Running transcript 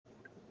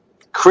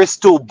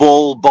crystal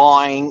ball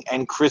buying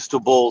and crystal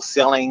ball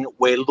selling.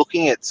 We're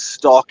looking at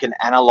stock and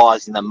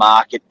analysing the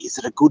market. Is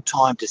it a good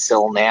time to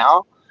sell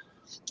now?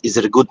 Is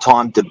it a good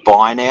time to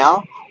buy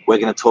now? We're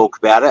going to talk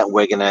about it, and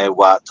we're going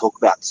to talk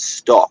about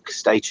stock.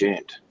 Stay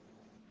tuned.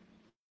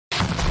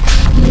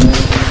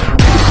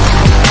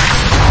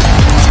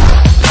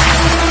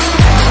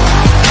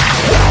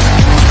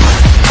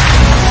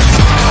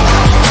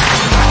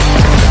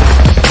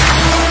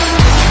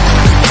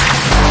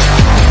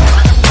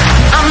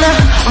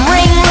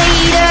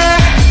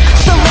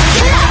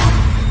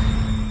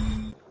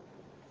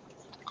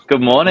 Good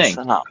morning.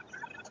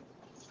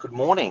 Good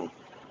morning.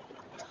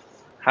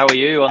 How are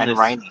you on And this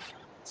rainy.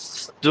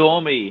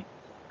 stormy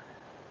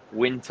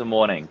winter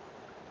morning?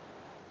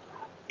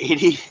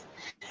 It is.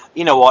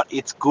 You know what?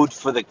 It's good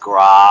for the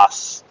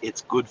grass.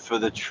 It's good for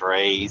the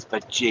trees.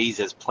 But geez,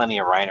 there's plenty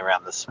of rain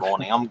around this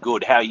morning. I'm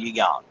good. How are you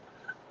going?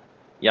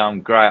 Yeah,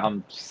 I'm great.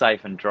 I'm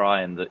safe and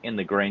dry in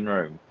the green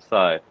room, so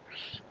I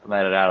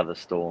made it out of the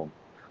storm.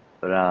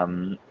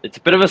 But it's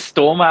a bit of a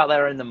storm out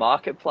there in the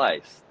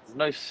marketplace. There's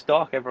no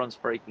stock. Everyone's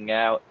freaking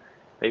out.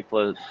 People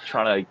are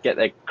trying to get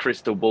their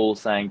crystal ball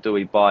saying, do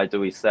we buy, do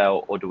we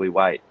sell, or do we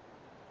wait?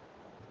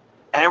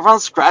 And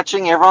everyone's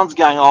scratching. Everyone's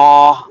going,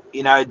 oh,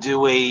 do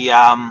we?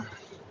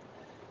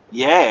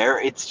 Yeah,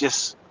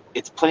 it's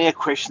plenty of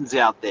questions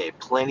out there.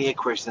 Plenty of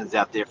questions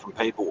out there from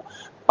people.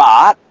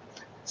 But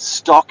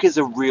stock is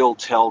a real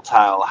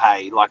telltale.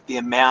 Hey, like the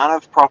amount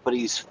of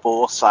properties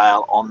for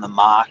sale on the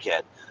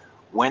market,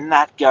 when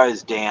that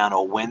goes down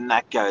or when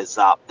that goes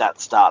up, that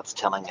starts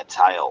telling a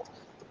tale.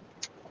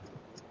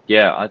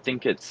 Yeah, I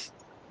think it's,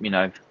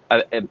 it's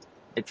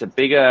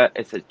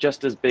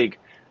just as big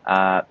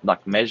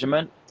like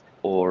measurement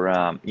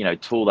or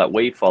tool that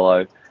we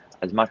follow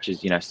as much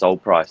as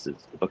sold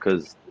prices,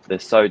 because they're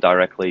so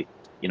directly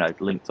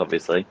linked.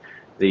 Obviously,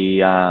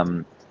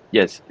 the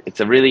yes,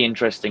 it's a really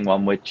interesting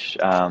one which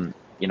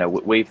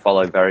we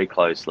follow very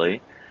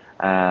closely,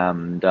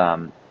 and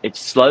it's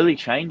slowly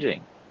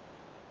changing.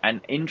 And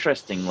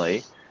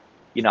interestingly,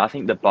 I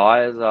think the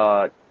buyers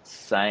are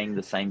saying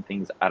the same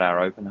things at our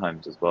open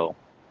homes as well.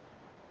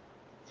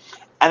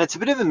 And it's a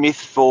bit of a myth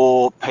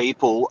for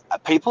people.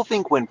 People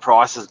think when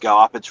prices go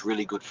up, it's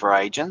really good for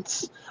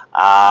agents.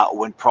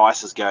 When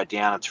prices go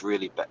down, it's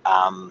really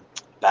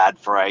bad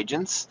for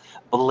agents.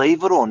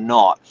 Believe it or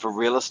not, for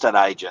real estate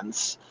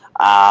agents,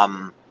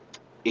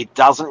 it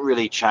doesn't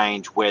really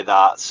change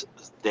whether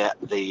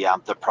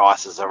the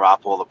prices are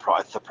up or the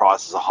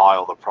prices are high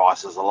or the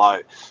prices are low.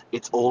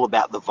 It's all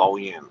about the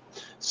volume.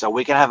 So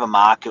we can have a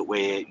market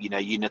where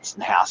units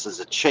and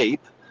houses are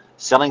cheap,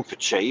 selling for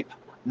cheap,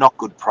 not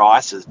good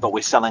prices, but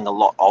we're selling a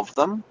lot of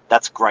them.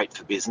 That's great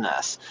for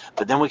business.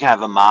 But then we can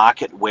have a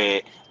market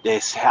where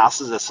there's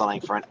houses are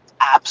selling for an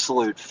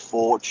absolute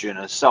fortune,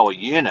 and so are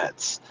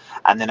units,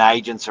 and then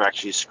agents are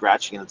actually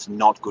scratching, and it's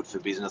not good for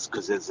business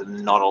because there's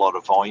not a lot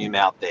of volume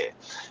out there.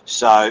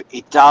 So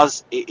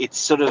it's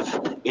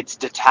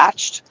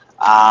detached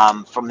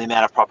from the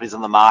amount of properties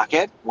on the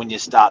market. When you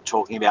start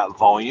talking about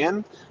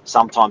volume,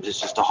 sometimes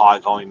it's just a high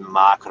volume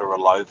market or a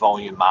low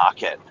volume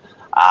market.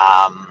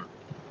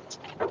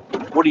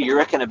 What do you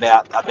reckon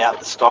about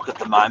the stock at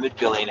the moment,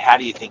 Billy, and how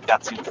do you think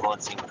that's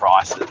influencing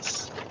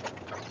prices?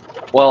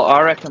 Well,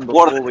 I reckon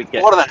what are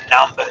the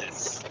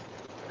numbers?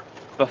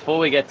 Before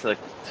we get to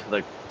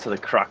the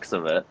crux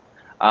of it,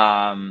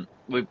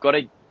 we've got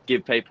to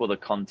give people the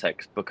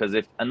context, because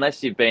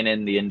unless you've been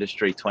in the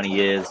industry 20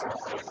 years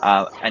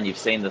and you've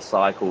seen the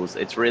cycles,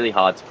 it's really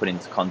hard to put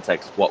into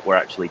context what we're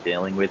actually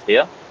dealing with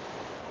here.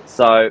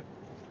 So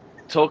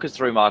talk us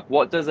through, Mark,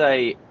 what does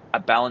a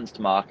balanced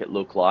market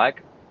look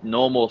like?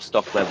 Normal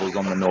stock levels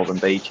on the Northern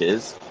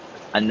Beaches,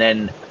 and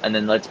then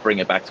let's bring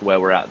it back to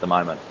where we're at the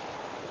moment.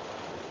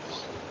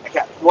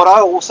 Okay. What I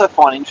also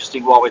find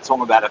interesting while we're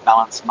talking about a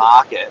balanced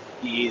market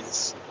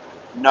is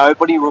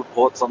nobody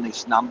reports on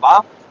this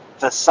number.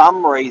 For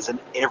some reason,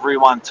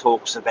 everyone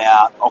talks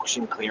about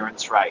auction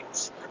clearance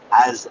rates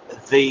as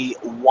the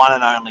one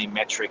and only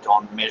metric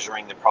on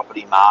measuring the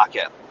property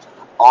market.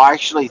 I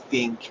actually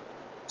think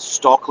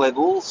stock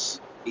levels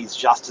is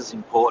just as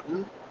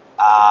important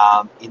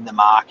in the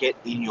market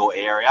in your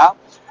area,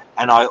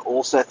 and I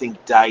also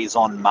think days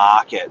on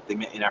market,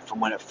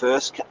 from when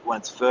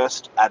it's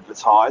first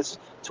advertised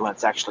to when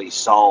it's actually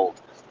sold.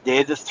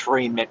 They're the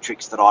three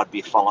metrics that I'd be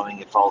following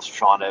if I was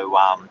trying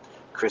to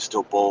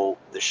crystal ball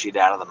the shit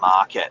out of the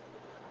market.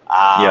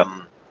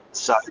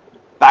 So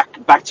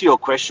back to your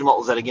question, what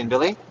was that again,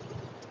 Billy?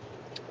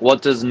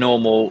 What does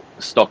normal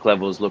stock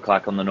levels look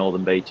like on the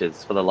Northern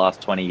Beaches for the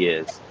last 20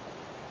 years?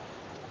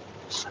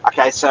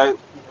 Okay, so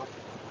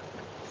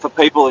for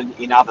people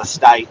in other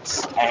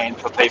states and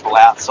for people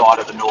outside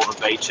of the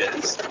Northern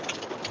Beaches,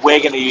 we're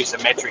going to use a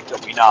metric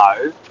that we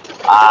know.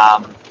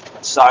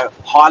 So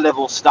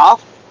high-level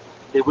stuff,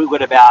 we've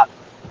got about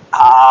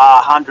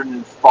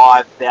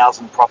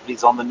 105,000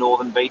 properties on the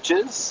Northern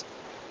Beaches.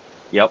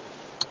 Yep.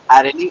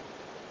 At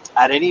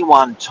any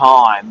one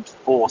time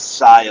for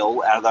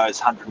sale, out of those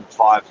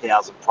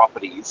 105,000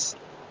 properties,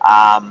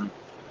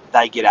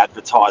 they get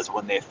advertised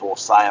when they're for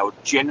sale.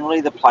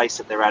 Generally, the place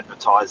that they're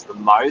advertised the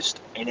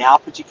most in our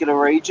particular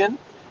region,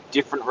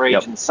 different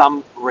regions, Yep.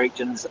 some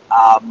regions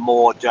are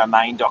more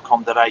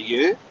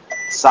domain.com.au,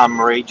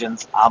 some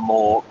regions are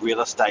more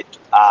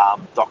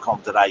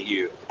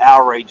realestate.com.au.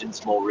 Our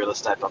region's more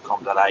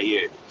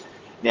realestate.com.au.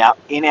 Now,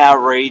 in our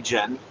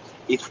region,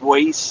 if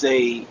we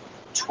see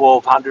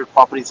 1,200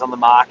 properties on the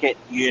market,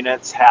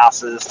 units,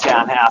 houses,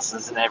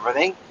 townhouses, and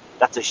everything,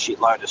 that's a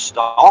shitload of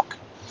stock.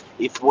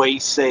 If we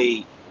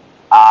see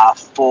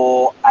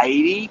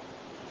 480,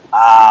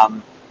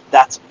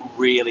 that's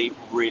really,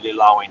 really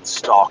low in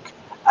stock.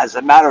 As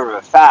a matter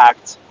of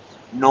fact,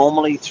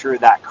 normally through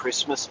that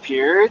Christmas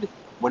period,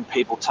 when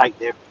people take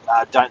their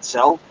don't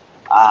sell,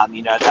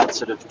 that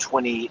sort of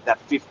that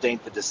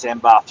 15th of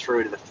December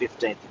through to the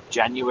 15th of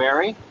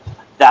January,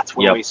 that's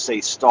when Yep. we see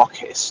stock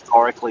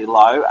historically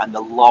low, and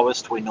the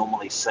lowest we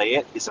normally see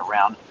it is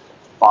around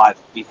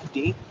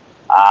 550.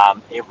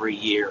 Every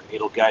year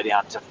it'll go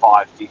down to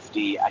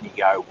 550, and you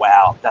go,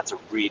 wow, that's a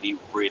really,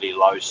 really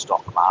low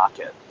stock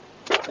market.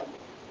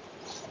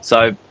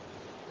 So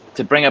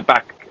to bring it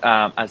back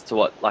as to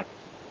what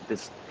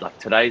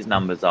today's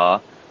numbers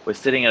are, we're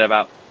sitting at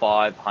about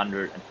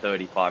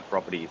 535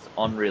 properties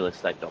on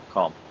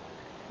realestate.com.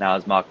 Now,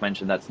 as Mark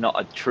mentioned, that's not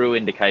a true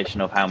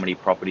indication of how many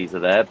properties are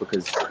there,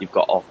 because you've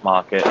got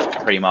off-market,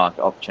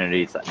 pre-market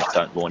opportunities that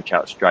don't launch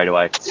out straight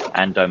away,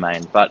 and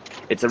domain. But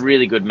it's a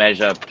really good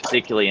measure,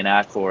 particularly in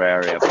our core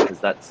area, because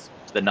that's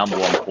the number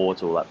one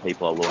portal that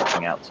people are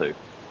launching out to.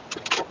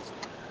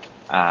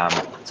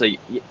 So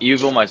you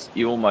almost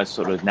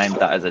sort of named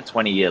that as a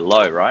 20-year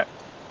low, right?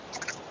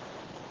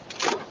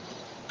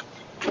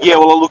 Yeah,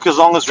 well, look, as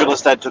long as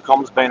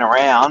realestate.com's been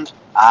around,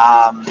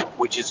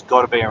 which has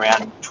got to be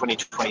around 20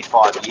 to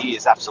 25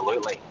 years,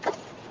 absolutely.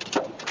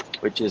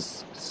 Which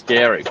is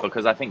scary,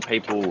 because I think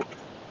people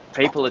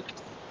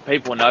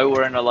know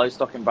we're in a low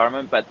stock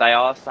environment, but they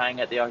are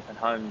saying at the open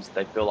homes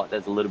they feel like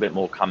there's a little bit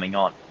more coming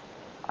on,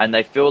 and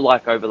they feel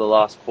like over the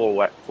last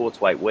 4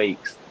 to 8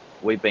 weeks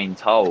we've been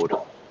told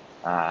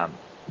that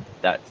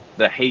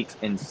the heat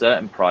in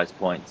certain price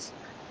points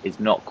is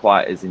not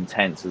quite as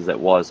intense as it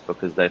was,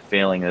 because they're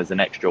feeling there's an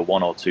extra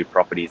 1 or 2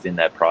 properties in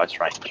their price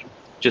range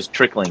just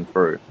trickling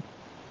through.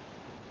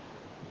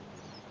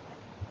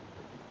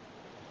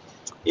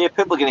 Yeah,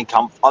 people are getting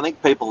I think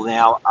people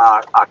now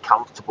are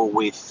comfortable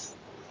with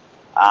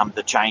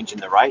the change in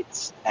the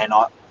rates, and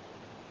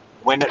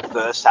when it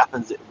first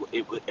happens,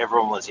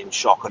 everyone was in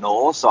shock and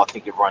awe, so I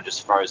think everyone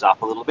just froze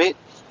up a little bit.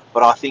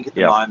 But I think at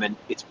the moment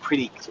it's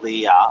pretty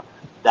clear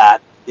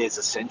that there's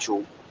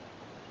essential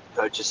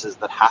purchases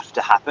that have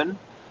to happen,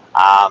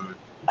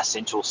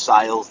 essential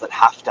sales that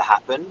have to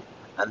happen,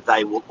 and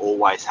they will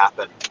always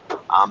happen.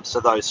 So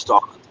those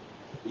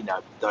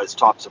those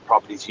types of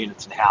properties,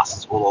 units and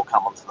houses will all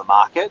come onto the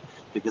market,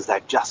 because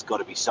they've just got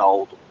to be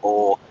sold,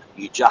 or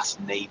you just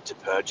need to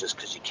purchase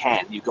because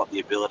you've got the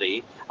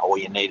ability, or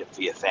you need it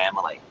for your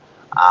family.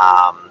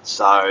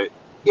 So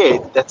yeah,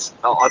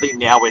 I think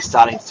now we're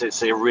starting to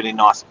see a really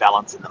nice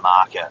balance in the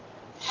market.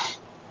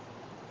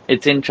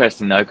 It's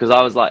interesting though, because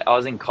I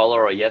was in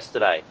Colorado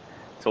yesterday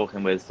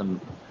talking with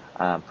some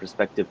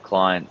prospective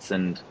clients,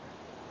 and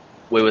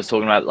we were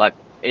talking about, like,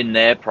 in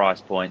their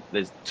price point,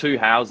 there's 2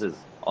 houses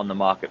on the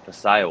market for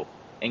sale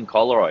in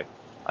Colorado,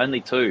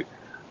 only 2,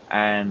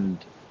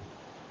 and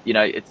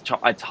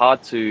it's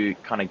hard to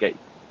kind of get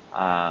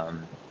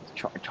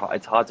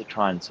it's hard to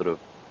try and sort of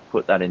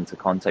put that into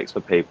context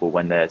for people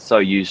when they're so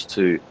used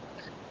to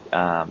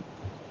not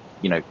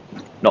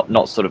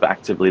sort of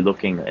actively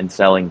looking and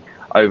selling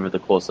over the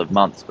course of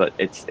months, but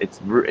it's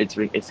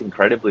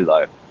incredibly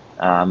low.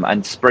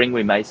 And spring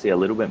we may see a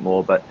little bit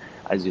more, but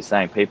as you're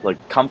saying, people are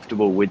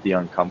comfortable with the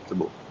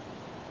uncomfortable.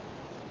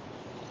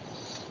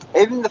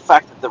 Even the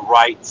fact that the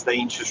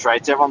interest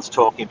rates, everyone's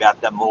talking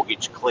about the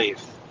mortgage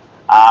cliff.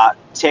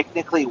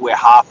 Technically, we're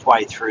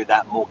halfway through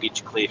that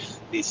mortgage cliff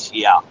this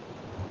year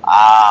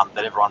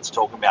that everyone's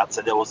talking about.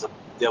 So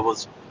there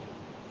was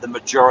the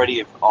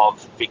majority of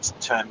fixed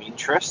term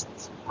interest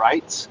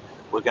rates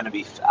we're going to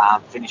be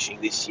finishing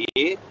this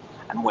year,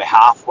 and we're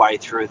halfway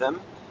through them.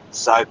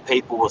 So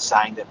people were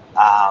saying that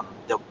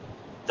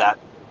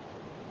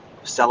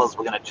sellers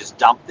were going to just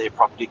dump their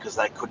property because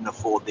they couldn't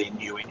afford their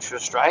new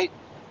interest rate,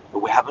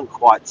 but we haven't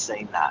quite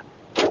seen that.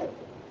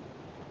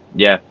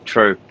 Yeah,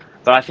 true.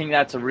 But I think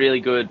that's a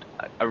really good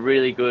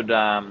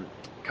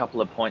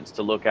couple of points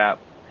to look at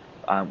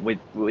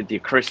with your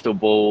crystal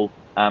ball.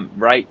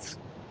 Rates,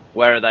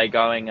 where are they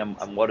going,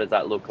 and what does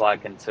that look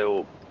like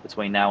until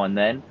between now and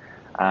then?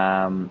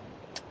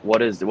 What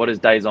does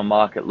days on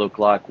market look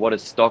like? What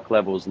does stock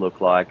levels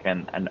look like?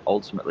 And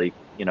ultimately,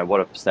 what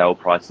have sale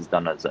prices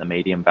done as a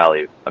median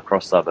value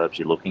across suburbs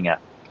you're looking at?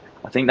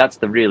 I think that's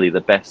the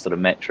best sort of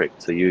metric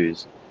to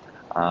use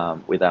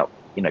without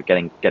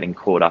getting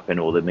caught up in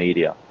all the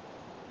media.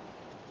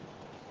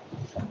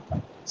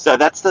 So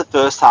that's the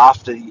first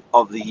half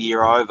of the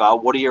year over.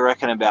 What do you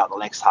reckon about the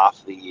next half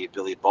of the year,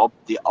 Billy Bob,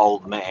 the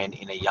old man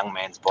in a young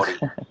man's body?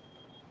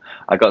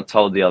 I got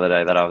told the other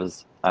day that I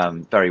was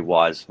very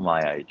wise for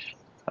my age.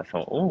 I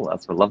thought, oh,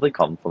 that's a lovely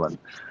compliment.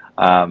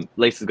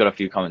 Lisa's got a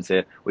few comments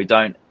here. We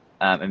don't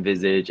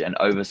envisage an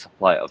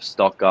oversupply of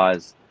stock,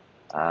 guys.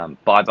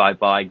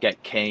 Buy,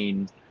 get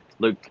keen.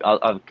 Luke,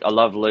 I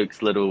love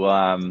Luke's little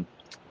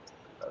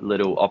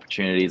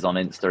opportunities on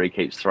Insta he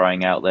keeps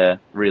throwing out there.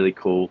 Really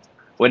cool.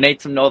 We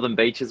need some Northern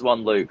Beaches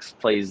one, Luke's.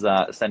 Please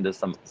send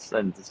some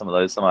of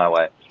those some our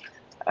way.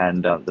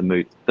 And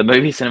the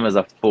movie cinemas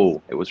are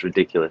full. It was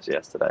ridiculous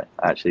yesterday.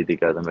 I actually did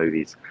go to the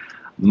movies.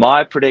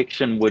 My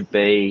prediction would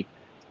be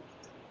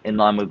in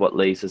line with what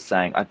Lisa's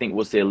saying. I think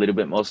we'll see a little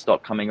bit more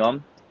stock coming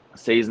on.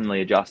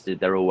 Seasonally adjusted,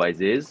 there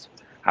always is.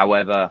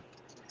 However,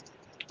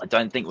 I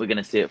don't think we're going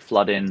to see it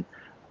flood in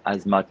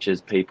as much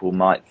as people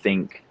might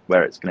think,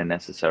 where it's going to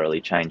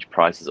necessarily change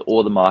prices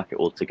or the market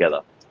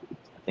altogether.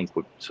 I think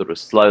we're sort of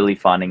slowly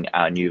finding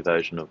our new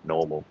version of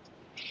normal.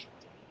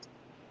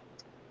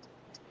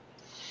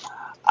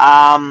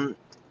 Are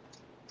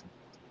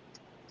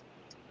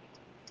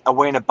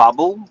we in a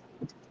bubble?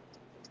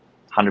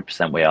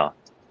 100% we are.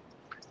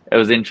 It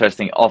was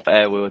interesting. Off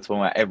air, we were talking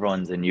about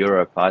everyone's in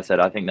Europe. I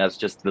said, I think that's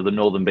just the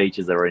Northern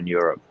Beaches are in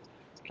Europe.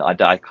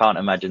 I can't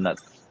imagine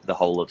that's the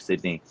whole of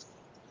Sydney.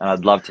 And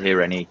I'd love to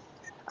hear any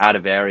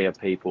out-of-area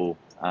people,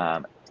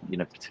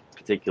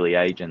 particularly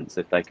agents,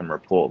 if they can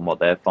report on what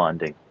they're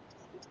finding.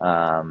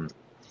 I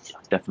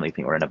definitely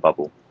think we're in a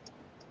bubble.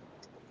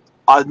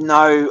 I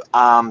know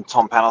Tom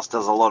Panos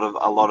does a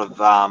lot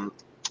of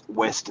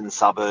western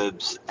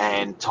suburbs,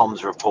 and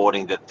Tom's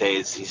reporting that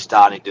he's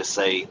starting to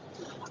see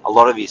a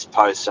lot of his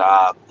posts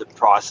are the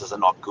prices are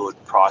not good.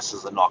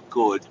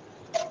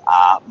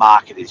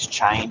 Market is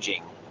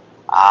changing,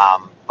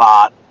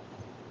 but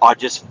I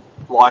just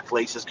like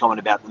Lisa's comment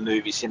about the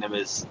movie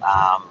cinemas.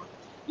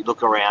 You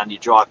look around, you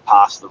drive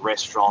past the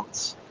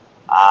restaurants,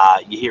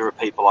 you hear of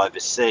people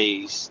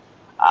overseas.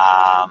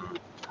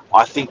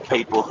 I think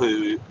people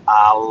who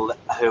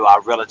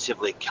are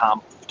relatively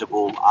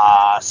comfortable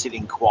are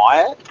sitting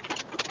quiet,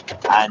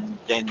 and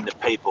then the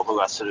people who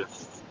are sort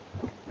of.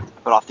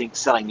 But I think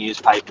selling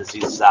newspapers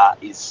is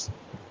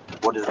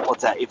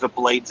what's that? If it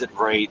bleeds, it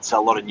reads. So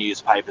a lot of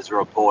newspapers are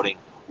reporting,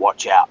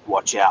 watch out.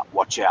 Watch out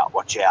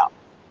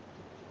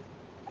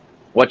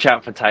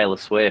for Taylor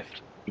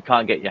Swift. You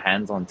can't get your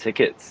hands on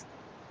tickets.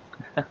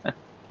 I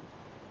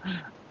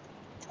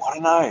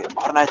don't know.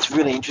 It's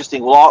really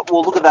interesting. Well,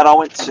 look at that. I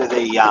went to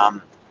the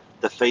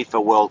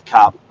FIFA World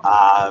Cup,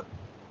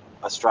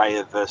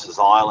 Australia versus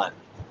Ireland.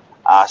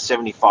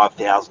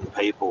 75,000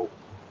 people.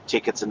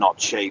 Tickets are not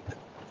cheap.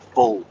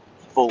 Full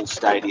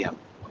stadium.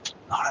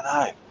 I don't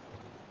know.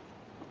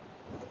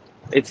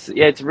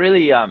 It's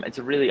really I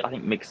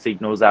think mixed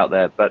signals out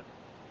there, but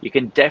you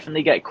can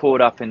definitely get caught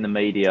up in the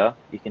media.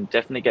 You can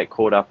definitely get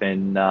caught up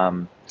in,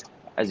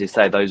 as you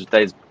say, those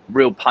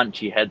real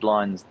punchy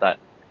headlines that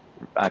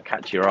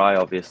catch your eye.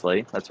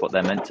 Obviously, that's what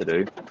they're meant to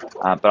do.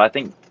 But I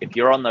think if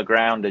you're on the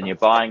ground and you're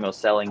buying or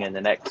selling in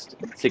the next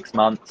 6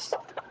 months,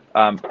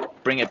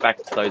 bring it back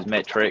to those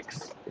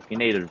metrics. If you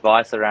need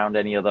advice around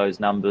any of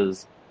those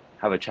numbers,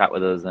 have a chat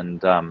with us.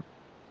 And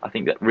I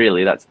think that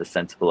really that's the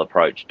sensible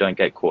approach. Don't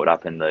get caught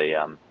up in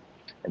the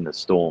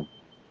storm.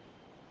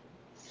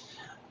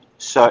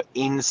 So,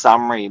 in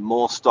summary,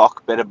 more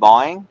stock, better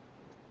buying?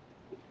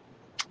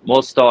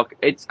 More stock,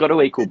 it's got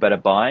to equal better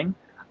buying.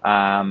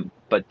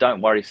 But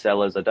don't worry,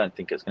 sellers. I don't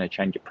think it's going to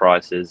change your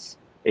prices.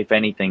 If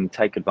anything,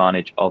 take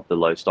advantage of the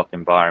low stock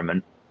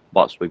environment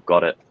whilst we've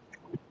got it.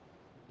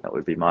 That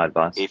would be my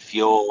advice. If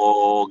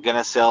you're going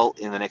to sell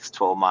in the next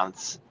 12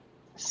 months,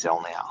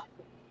 sell now.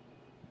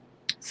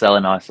 Sell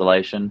in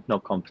isolation,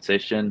 not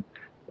competition.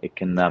 It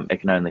can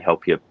only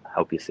help your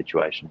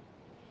situation.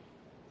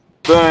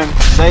 Boom.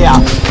 See ya.